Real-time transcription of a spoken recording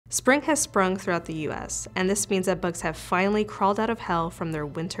Spring has sprung throughout the US, and this means that bugs have finally crawled out of hell from their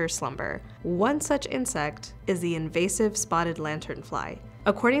winter slumber. One such insect is the invasive spotted lanternfly.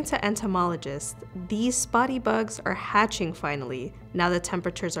 According to entomologists, these spotty bugs are hatching finally now that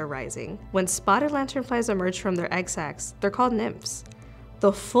temperatures are rising. When spotted lanternflies emerge from their egg sacs, they're called nymphs.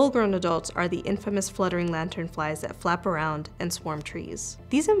 The full-grown adults are the infamous fluttering lanternflies that flap around and swarm trees.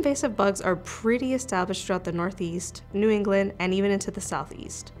 These invasive bugs are pretty established throughout the Northeast, New England, and even into the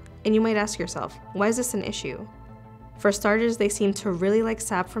Southeast. And you might ask yourself, why is this an issue? For starters, they seem to really like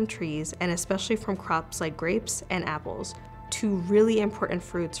sap from trees, and especially from crops like grapes and apples, two really important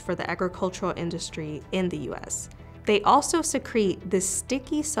fruits for the agricultural industry in the US. They also secrete this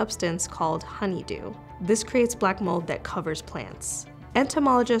sticky substance called honeydew. This creates black mold that covers plants.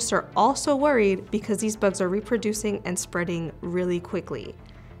 Entomologists are also worried because these bugs are reproducing and spreading really quickly.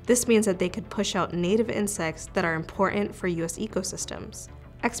 This means that they could push out native insects that are important for US ecosystems.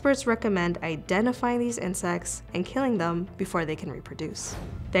 Experts recommend identifying these insects and killing them before they can reproduce.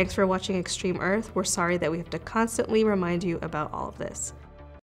 Thanks for watching Extreme Earth. We're sorry that we have to constantly remind you about all of this.